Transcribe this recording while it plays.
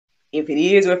If it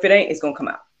is or if it ain't, it's going to come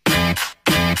out.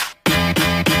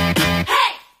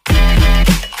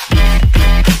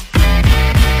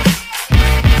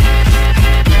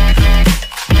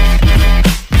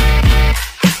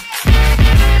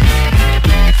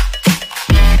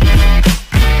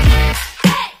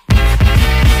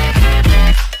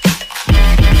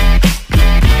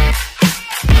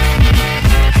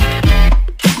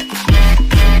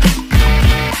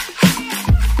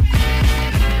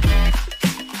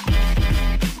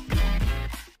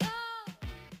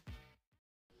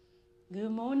 Good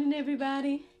morning,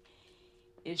 everybody.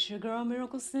 It's your girl,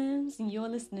 Miracle Sims, and you're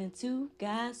listening to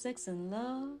God, Sex, and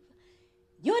Love,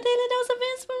 your daily dose of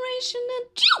inspiration and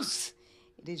juice.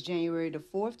 It is January the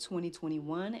 4th,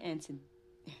 2021, and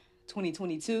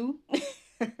 2022.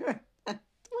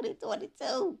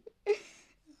 2022.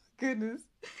 Goodness.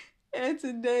 And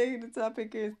today, the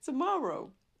topic is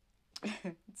tomorrow.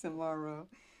 Tomorrow.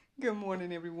 Good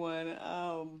morning, everyone.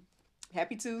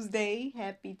 Happy Tuesday.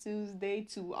 Happy Tuesday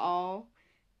to all.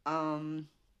 A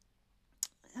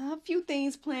few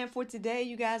things planned for today.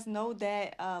 You guys know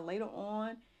that later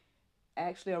on,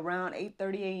 actually around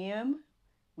 8:30 a.m.,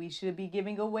 we should be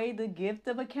giving away the gift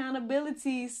of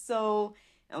accountability. So,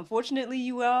 unfortunately,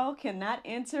 you all cannot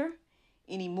enter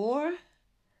anymore.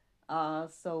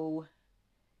 So,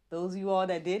 those of you all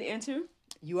that did enter,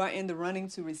 you are in the running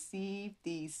to receive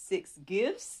these 6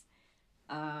 gifts.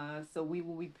 So we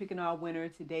will be picking our winner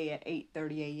today at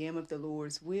 8:30 a.m. if the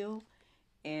Lord's will.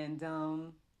 And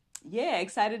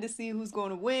excited to see who's going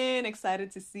to win.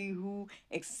 Excited to see who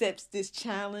accepts this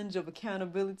challenge of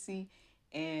accountability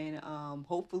and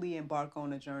hopefully embark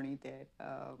on a journey that,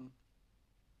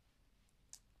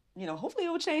 hopefully it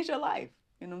will change your life.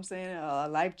 You know what I'm saying? A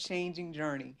life-changing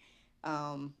journey.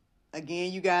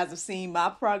 Again, you guys have seen my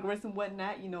progress and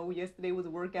whatnot. Yesterday was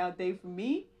a workout day for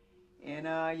me. And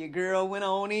your girl went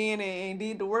on in and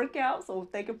did the workout. So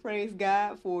thank and praise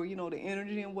God for, the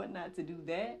energy and whatnot to do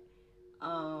that.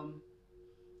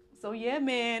 So yeah,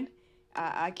 man,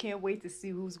 I can't wait to see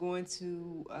who's going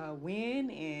to win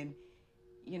and,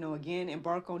 again,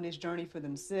 embark on this journey for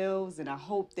themselves. And I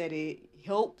hope that it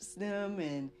helps them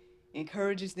and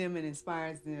encourages them and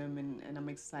inspires them. And I'm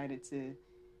excited to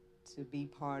be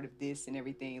part of this and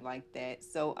everything like that.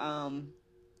 So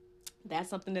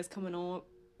that's something that's coming up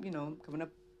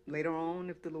later on,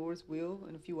 if the Lord's will,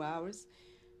 in a few hours.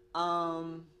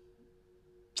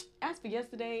 As for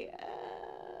yesterday,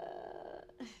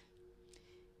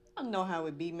 I don't know how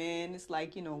it be, man. It's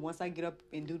like, once I get up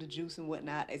and do the juice and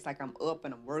whatnot, it's like I'm up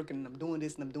and I'm working and I'm doing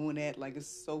this and I'm doing that. Like, it's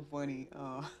so funny.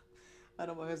 I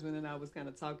know my husband and I was kind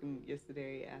of talking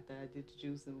yesterday after I did the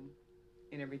juice and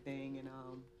everything. And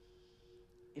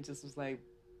it just was like,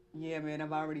 yeah, man,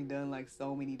 I've already done like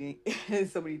so many things.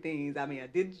 I mean, I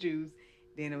did the juice.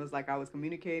 Then it was like I was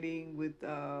communicating with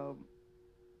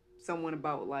someone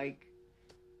about like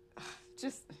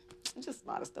just a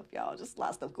lot of stuff, y'all. Just a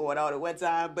lot of stuff going on at one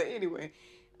time. But anyway,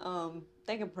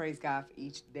 thank and praise God for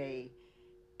each day.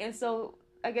 And so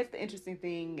I guess the interesting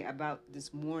thing about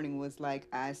this morning was like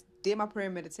I did my prayer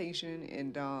and meditation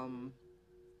and I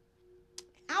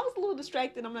was a little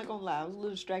distracted. I'm not gonna lie. I was a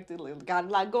little distracted. Got a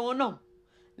lot going on.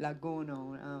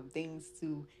 Things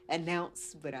to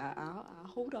announce, but I'll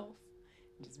hold off.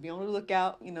 Just be on the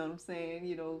lookout, you know what I'm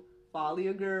saying? Follow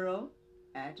your girl,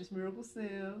 Actress Miracle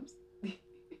Sims,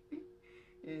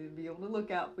 and be on the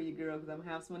lookout for your girl, because I'm going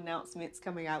to have some announcements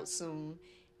coming out soon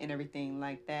and everything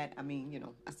like that. I mean,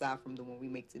 aside from the one we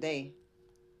make today.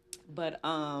 But,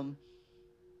 while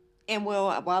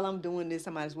I'm doing this,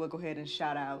 I might as well go ahead and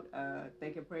shout out,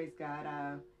 thank and praise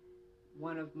God,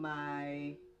 one of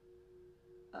my...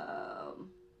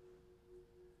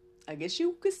 I guess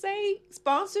you could say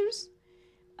sponsors,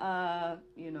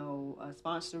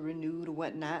 sponsor renewed or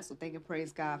whatnot. So thank and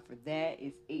praise God for that.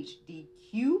 It's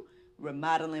HDQ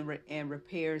Remodeling and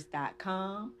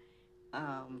Repairs.com.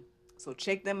 So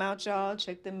check them out, y'all.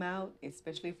 Check them out,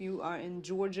 especially if you are in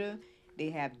Georgia.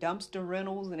 They have dumpster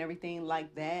rentals and everything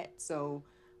like that. So,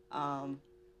 I'm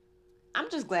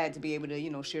just glad to be able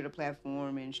to, share the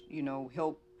platform and,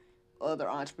 help other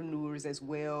entrepreneurs as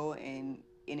well, and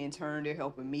in turn they're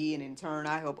helping me, and in turn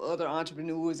I help other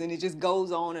entrepreneurs, and it just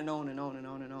goes on and on and on and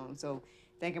on and on. So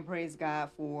thank and praise God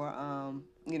for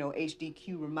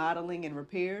HDQ Remodeling and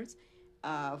Repairs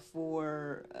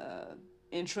for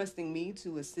entrusting me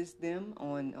to assist them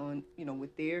on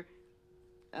with their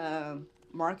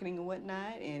marketing and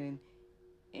whatnot, and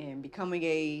becoming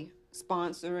a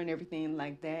sponsor and everything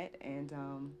like that. And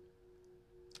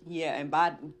and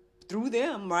through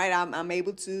them, right, I'm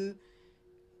able to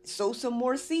sow some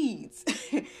more seeds.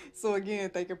 So again,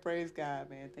 thank and praise God,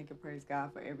 man. Thank and praise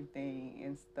God for everything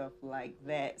and stuff like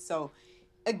that. So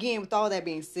again, with all that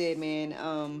being said, man,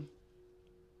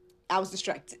 I was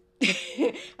distracted.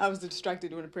 I was distracted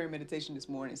during the prayer meditation this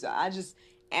morning. So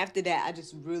after that, I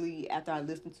just really, after I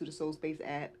listened to the Soul Space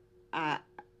app, I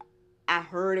I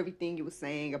heard everything you were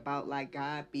saying about like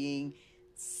God being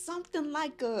something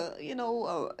like a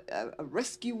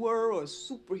rescuer or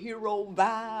superhero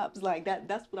vibes like that.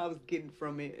 That's what I was getting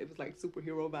from it. It was like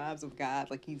superhero vibes of God,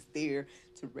 like he's there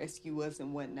to rescue us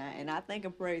and whatnot. And I thank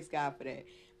and praise God for that.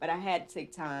 But I had to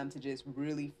take time to just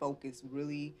really focus,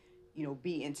 really,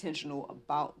 be intentional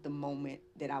about the moment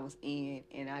that I was in.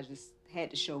 And I just had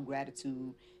to show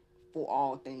gratitude for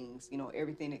all things,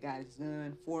 everything that God has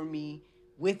done for me,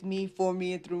 with me, for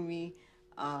me, and through me.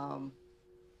 Um,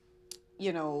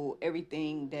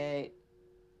 everything that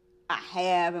I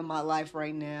have in my life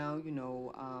right now,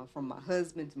 from my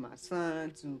husband to my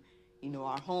son to,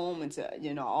 our home and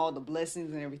to, all the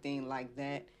blessings and everything like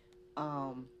that.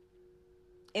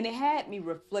 And it had me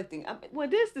reflecting.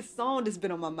 There's this song that's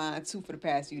been on my mind too for the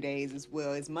past few days as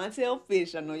well. It's Montel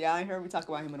Fish. I know y'all ain't heard me talk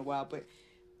about him in a while, but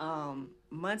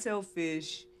Montel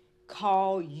Fish,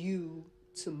 Call You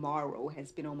Tomorrow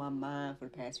has been on my mind for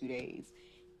the past few days.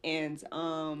 And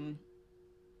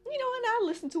and I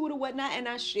listened to it or whatnot, and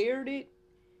I shared it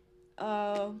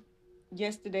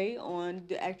yesterday on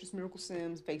the actress Miracle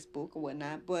Sims Facebook or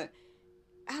whatnot. But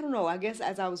I don't know. I guess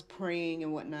as I was praying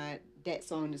and whatnot, that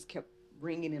song just kept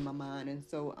ringing in my mind, and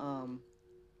so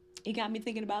it got me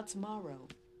thinking about tomorrow.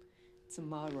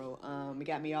 It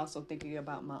got me also thinking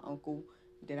about my uncle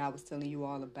that I was telling you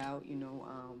all about.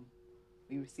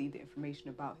 We received the information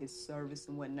about his service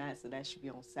and whatnot, so that should be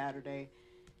on Saturday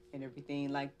and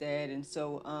everything like that. And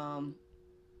so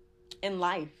in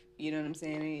life, you know what I'm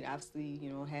saying? It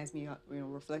obviously, has me,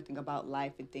 reflecting about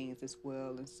life and things as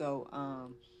well. And so,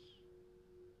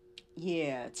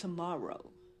 yeah, tomorrow.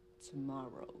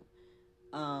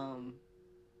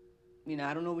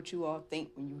 I don't know what you all think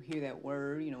when you hear that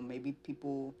word. Maybe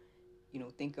people,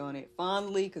 think on it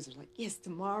fondly because it's like, yes,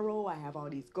 tomorrow I have all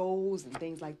these goals and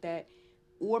things like that.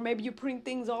 Or maybe you're putting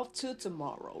things off to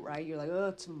tomorrow, right? You're like,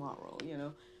 oh, tomorrow,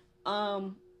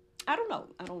 I don't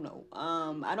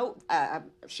know. I've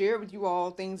shared with you all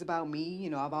things about me.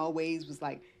 I've always was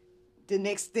like the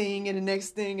next thing and the next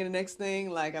thing and the next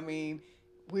thing. Like, I mean,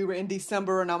 we were in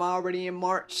December and I'm already in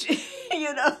March,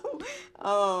 you know?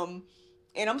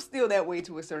 And I'm still that way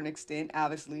to a certain extent,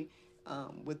 obviously,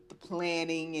 with the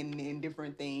planning and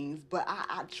different things. But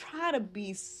I try to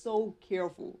be so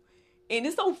careful. And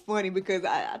it's so funny because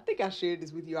I think I shared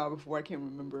this with you all before. I can't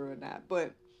remember or not.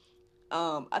 But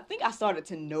I think I started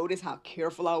to notice how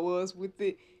careful I was with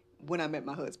it when I met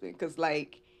my husband. Because,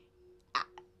 like,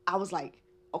 I was like,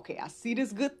 okay, I see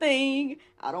this good thing.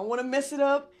 I don't want to mess it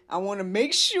up. I want to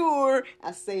make sure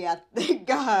I say I thank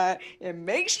God and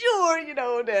make sure,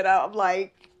 that I'm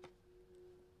like,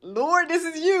 Lord, this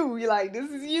is you. You're like, this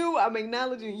is you. I'm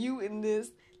acknowledging you in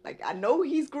this. Like, I know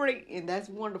he's great and that's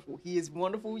wonderful. He is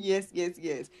wonderful. Yes, yes,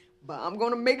 yes. But I'm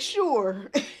going to make sure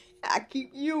I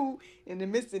keep you in the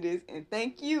midst of this and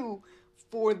thank you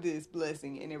for this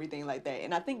blessing and everything like that.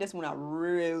 And I think that's when I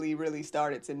really, really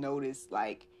started to notice,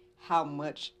 like, how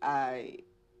much I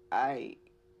I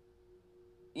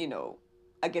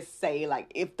guess say,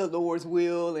 like, if the Lord's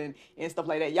will and stuff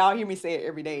like that. Y'all hear me say it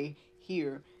every day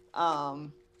here.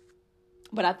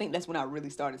 But I think that's when I really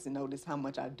started to notice how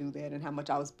much I do that and how much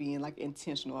I was being, like,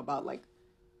 intentional about, like,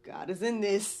 God is in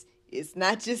this. It's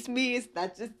not just me. It's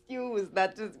not just you. It's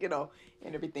not just,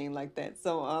 and everything like that.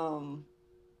 So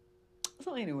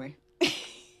anyway,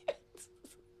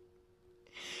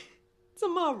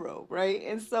 tomorrow, right?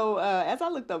 And so as I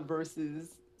looked up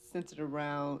verses centered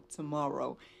around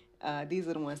tomorrow, these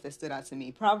are the ones that stood out to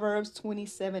me. Proverbs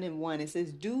 27:1, it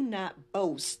says, do not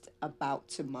boast about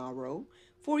tomorrow,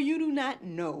 for you do not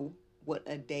know what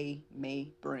a day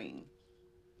may bring.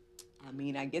 I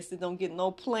mean, I guess it don't get no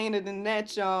plainer than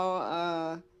that,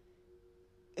 y'all.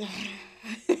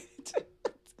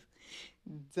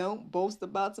 Don't boast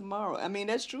about tomorrow. I mean,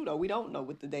 that's true, though. We don't know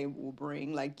what the day will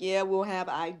bring. Like, yeah, we'll have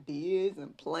ideas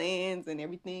and plans and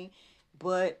everything,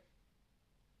 but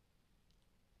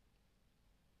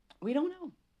we don't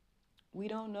know. We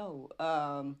don't know.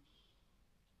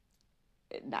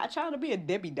 Not trying to be a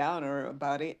Debbie Downer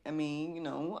about it. I mean,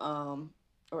 or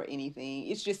anything.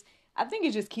 It's just, I think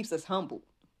it just keeps us humble.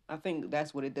 I think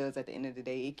that's what it does at the end of the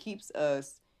day. It keeps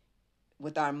us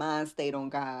with our mind stayed on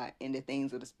God and the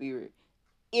things of the Spirit.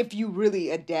 If you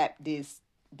really adapt this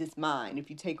mind, if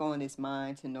you take on this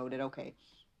mind to know that, okay,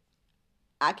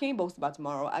 I can't boast about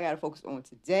tomorrow. I got to focus on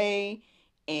today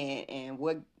and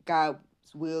what God's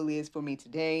will is for me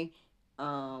today,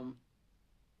 then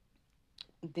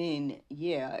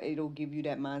yeah, it'll give you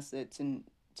that mindset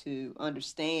to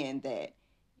understand that,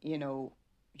 you know,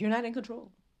 you're not in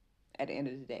control at the end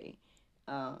of the day.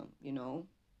 You know,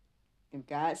 if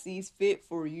God sees fit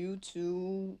for you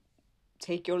to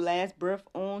take your last breath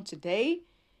on today,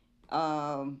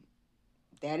 that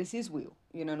is his will.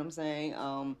 You know what I'm saying?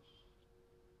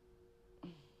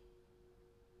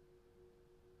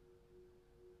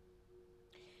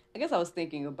 I guess I was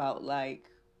thinking about like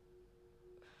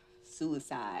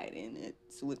suicide and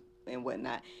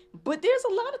whatnot. But there's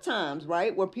a lot of times,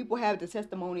 right, where people have the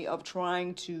testimony of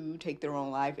trying to take their own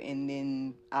life, and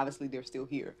then obviously they're still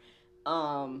here.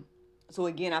 So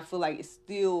again, I feel like it's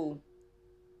still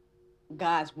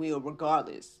God's will,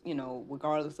 regardless, you know,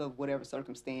 regardless of whatever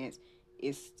circumstance,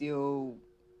 it's still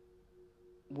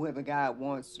whether God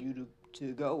wants you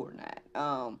to go or not.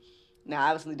 Now,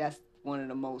 obviously, that's one of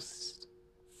the most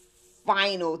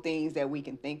final things that we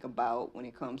can think about when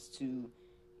it comes to,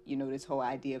 you know, this whole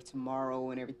idea of tomorrow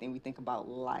and everything. We think about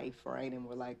life, right? And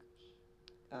we're like,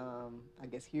 I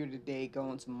guess here today,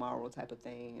 going tomorrow type of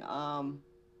thing. But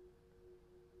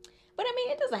I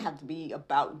mean, it doesn't have to be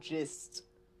about just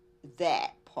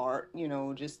that part, you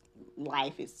know, just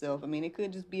life itself. I mean, it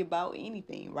could just be about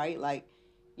anything, right? Like,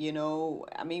 you know,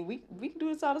 I mean, we can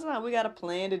do this all the time. We got a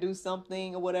plan to do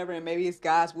something or whatever, and maybe it's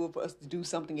God's will for us to do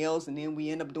something else, and then we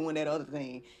end up doing that other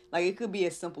thing. Like, it could be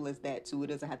as simple as that too. It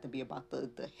doesn't have to be about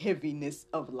the heaviness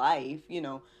of life, you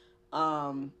know.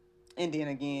 And then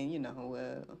again, you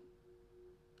know,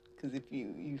 because if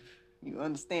you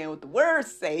understand what the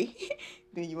words say,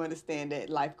 then you understand that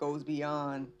life goes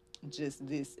beyond just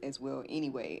this as well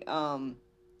anyway.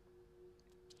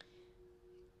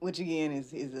 Which again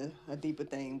is a deeper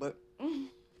thing, but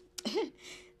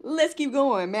let's keep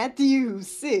going. Matthew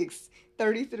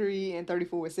 6:33 and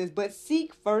 34, it says, "But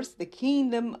seek first the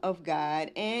kingdom of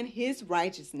God and his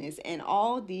righteousness, and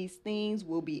all these things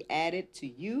will be added to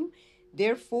you.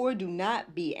 Therefore, do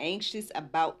not be anxious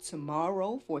about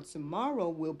tomorrow, for tomorrow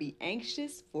will be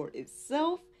anxious for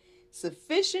itself.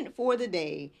 Sufficient for the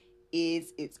day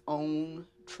is its own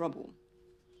trouble."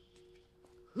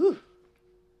 Whew.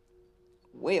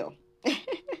 Well,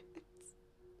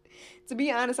 to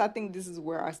be honest, I think this is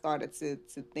where I started to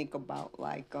think about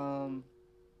like not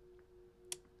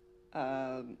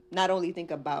only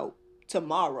think about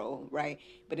tomorrow, right?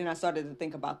 But then I started to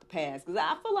think about the past, because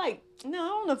I feel like, no, I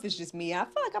don't know if it's just me. I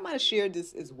feel like I might have shared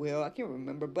this as well. I can't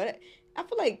remember, but I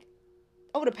feel like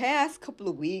over the past couple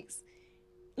of weeks,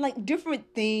 like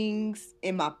different things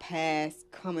in my past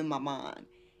come in my mind,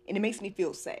 and it makes me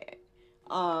feel sad.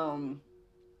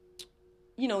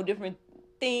 You know, different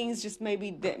things just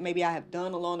maybe I have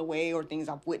done along the way, or things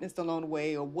I've witnessed along the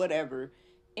way, or whatever.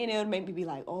 And it'll make me be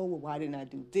like, oh, well, why didn't I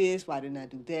do this? Why didn't I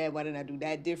do that? Why didn't I do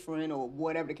that different? Or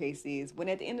whatever the case is. When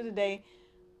at the end of the day,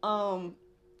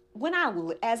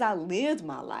 as I lived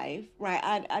my life,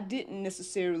 right, I didn't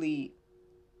necessarily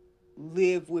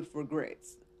live with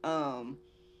regrets.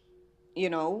 You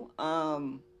know,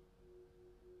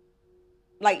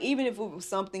 like even if it was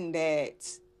something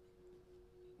that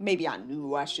maybe I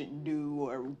knew I shouldn't do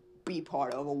or be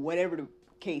part of, or whatever the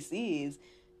case is,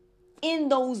 in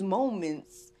those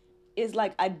moments, it's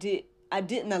like I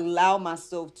didn't allow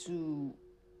myself to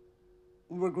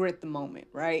regret the moment,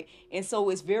 right? And so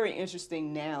it's very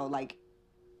interesting now, like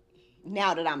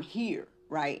now that I'm here,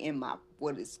 right, in my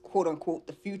what is quote unquote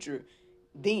the future.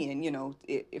 Then, you know,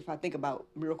 if I think about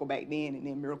Miracle back then and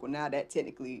then Miracle now, that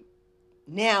technically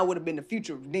now would have been the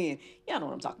future of then. Y'all know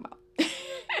what I'm talking about.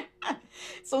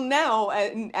 So now,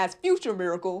 as future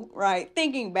Miracle, right,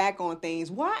 thinking back on things,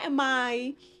 why am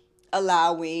I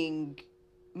allowing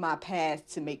my past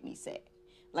to make me sad?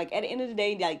 Like, at the end of the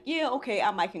day, like, yeah, okay,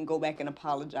 I might can go back and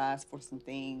apologize for some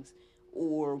things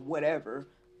or whatever.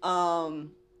 But,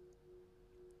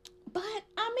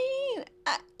 I mean,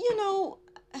 you know,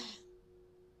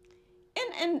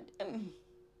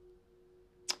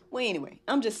 well, anyway,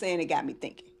 I'm just saying it got me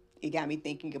thinking. It got me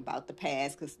thinking about the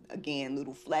past because, again,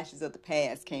 little flashes of the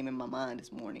past came in my mind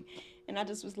this morning. And I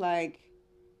just was like,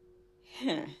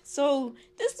 So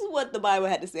this is what the Bible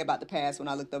had to say about the past when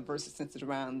I looked up verses centered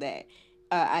around that.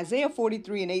 Isaiah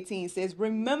 43:18 says,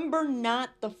 "Remember not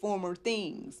the former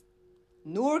things,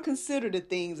 nor consider the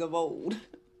things of old."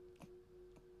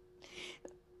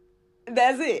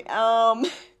 That's it.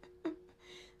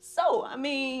 So, I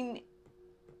mean,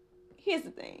 here's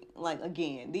the thing. Like,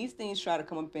 again, these things try to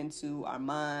come up into our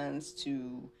minds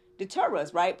to deter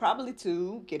us, right? Probably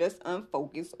to get us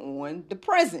unfocused on the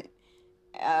present.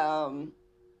 And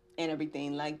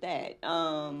everything like that.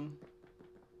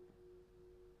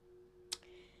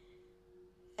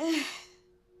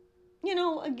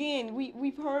 again,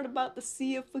 we've heard about the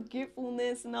sea of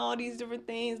forgetfulness and all these different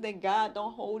things, that God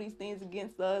don't hold these things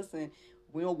against us, and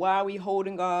why are we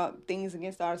holding things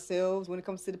against ourselves when it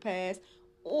comes to the past?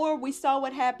 Or we saw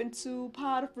what happened to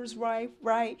Potiphar's wife,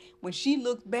 right? When she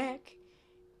looked back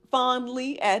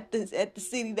fondly at the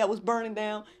city that was burning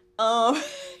down.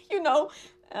 you know,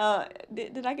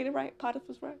 did I get it right?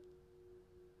 Potiphar's wife?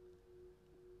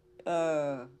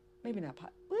 Maybe not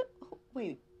Pot. What?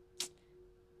 Wait.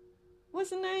 What's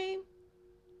the name?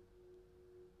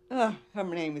 Her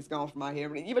name is gone from my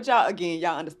head. But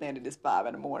y'all understand it. It's 5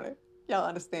 in the morning. Y'all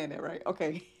understand that, right?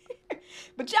 Okay.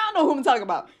 But y'all know who I'm talking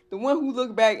about. The one who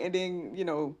looked back and then,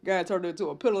 God turned her into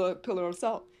a pillar of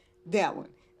salt. That one.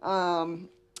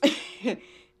 Is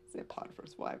that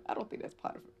Potiphar's wife? I don't think that's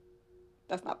Potiphar.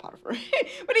 That's not Potiphar.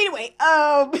 But anyway,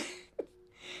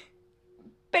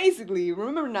 basically,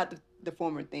 remember not the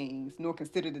former things, nor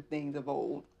consider the things of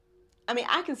old. I mean,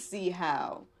 I can see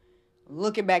how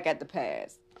looking back at the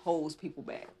past holds people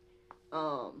back.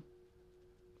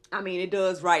 I mean, it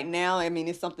does right now. I mean,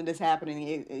 it's something that's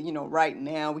happening, right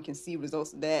now. We can see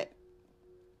results of that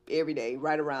every day,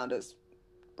 right around us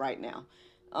right now.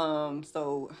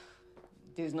 So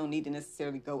there's no need to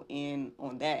necessarily go in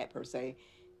on that per se.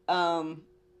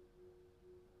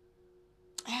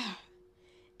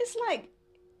 It's like,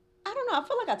 I don't know. I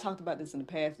feel like I talked about this in the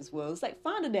past as well. It's like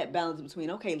finding that balance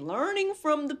between, okay, learning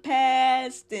from the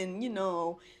past and,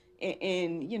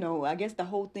 I guess the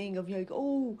whole thing of like,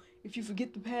 oh, if you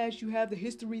forget the past, you have the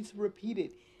history to repeat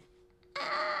it.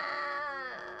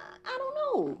 I don't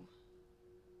know.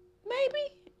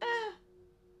 Maybe. I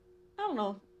don't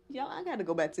know. Y'all, I got to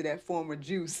go back to that former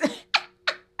juice.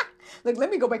 Like,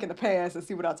 let me go back in the past and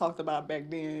see what I talked about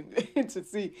back then to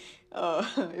see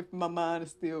if my mind is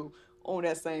still on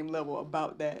that same level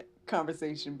about that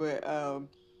conversation. But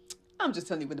I'm just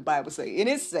telling you what the Bible say. And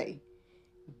it say,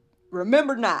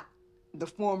 remember not the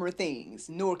former things,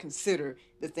 nor consider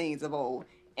the things of old.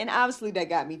 And obviously that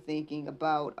got me thinking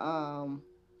about,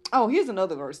 here's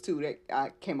another verse too that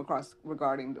I came across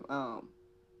regarding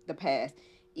the past.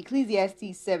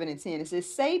 Ecclesiastes 7:10. It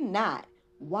says, say not,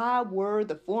 why were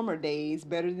the former days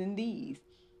better than these?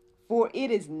 For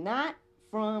it is not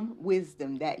from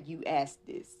wisdom that you ask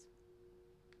this.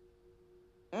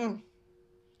 I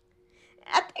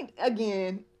think,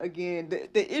 again,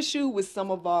 the issue with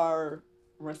some of our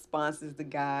responses to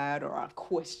God or our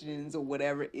questions or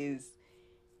whatever is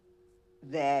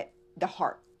that the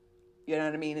heart, you know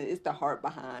what I mean? It's the heart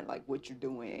behind like what you're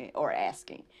doing or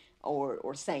asking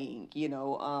or saying,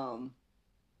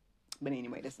 but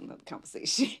anyway, that's another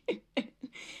conversation.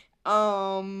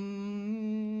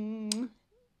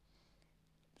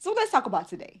 So let's talk about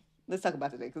today.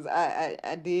 Because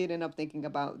I did end up thinking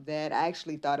about that. I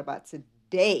actually thought about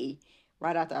today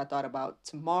right after I thought about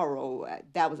tomorrow.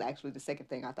 That was actually the second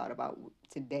thing I thought about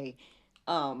today.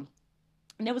 And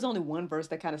there was only one verse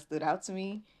that kind of stood out to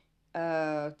me,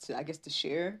 to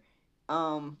share.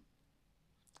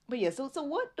 But yeah, so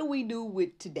what do we do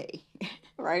with today,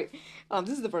 right?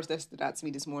 This is the verse that stood out to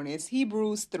me this morning. It's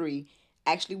Hebrews 3.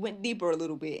 Actually went deeper a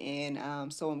little bit,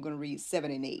 and so I'm going to read 7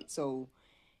 and 8. So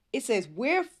it says,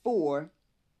 wherefore,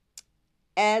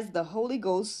 as the Holy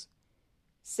Ghost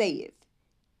saith,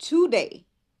 today,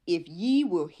 if ye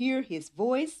will hear his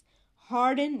voice,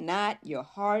 harden not your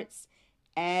hearts,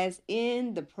 as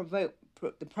in the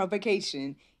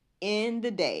provocation in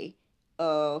the day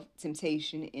of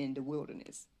temptation in the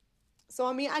wilderness. So,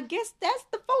 I mean, I guess that's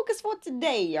the focus for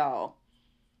today, y'all.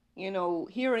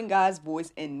 Hearing God's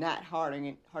voice and not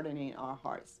hardening our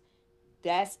hearts.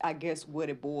 That's, I guess, what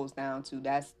it boils down to.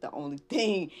 That's the only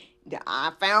thing that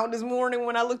I found this morning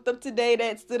when I looked up today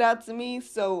that stood out to me.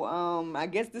 So, I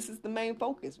guess this is the main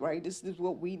focus, right? This is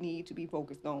what we need to be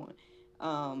focused on.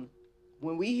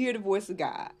 When we hear the voice of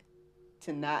God,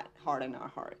 to not harden our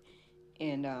heart.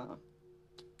 And,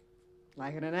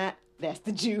 like it or not, that's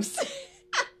the juice.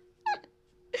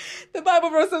 The Bible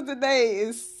verse of today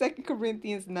is 2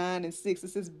 Corinthians 9 and 6. It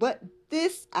says, but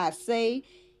this I say,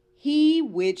 he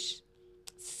which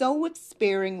soweth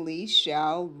sparingly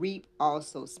shall reap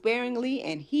also sparingly,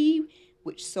 and he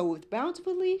which soweth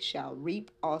bountifully shall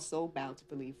reap also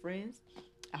bountifully. Friends,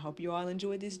 I hope you all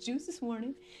enjoyed this juice this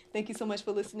morning. Thank you so much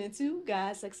for listening to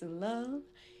God, Sex, and Love,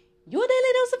 your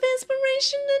daily dose of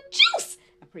inspiration and juice.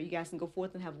 I pray you guys can go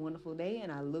forth and have a wonderful day,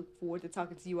 and I look forward to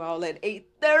talking to you all at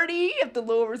 8:30, if the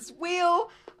Lord's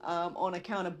will, on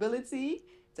accountability,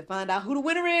 to find out who the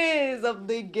winner is of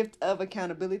the gift of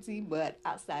accountability. But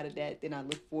outside of that, then I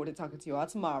look forward to talking to you all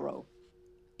tomorrow,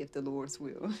 if the Lord's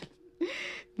will.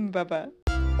 Bye-bye.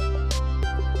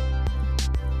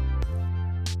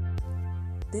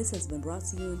 This has been brought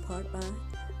to you in part by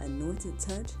Anointed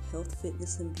Touch Health,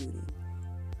 Fitness, and Beauty.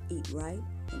 Eat right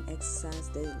and exercise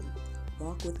daily.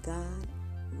 Walk with God,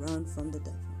 run from the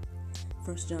devil.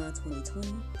 1 John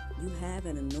 20:20, you have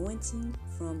an anointing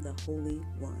from the Holy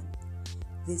One.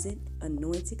 Visit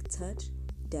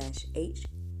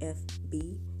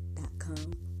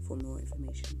anointedtouch-hfb.com for more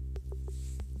information.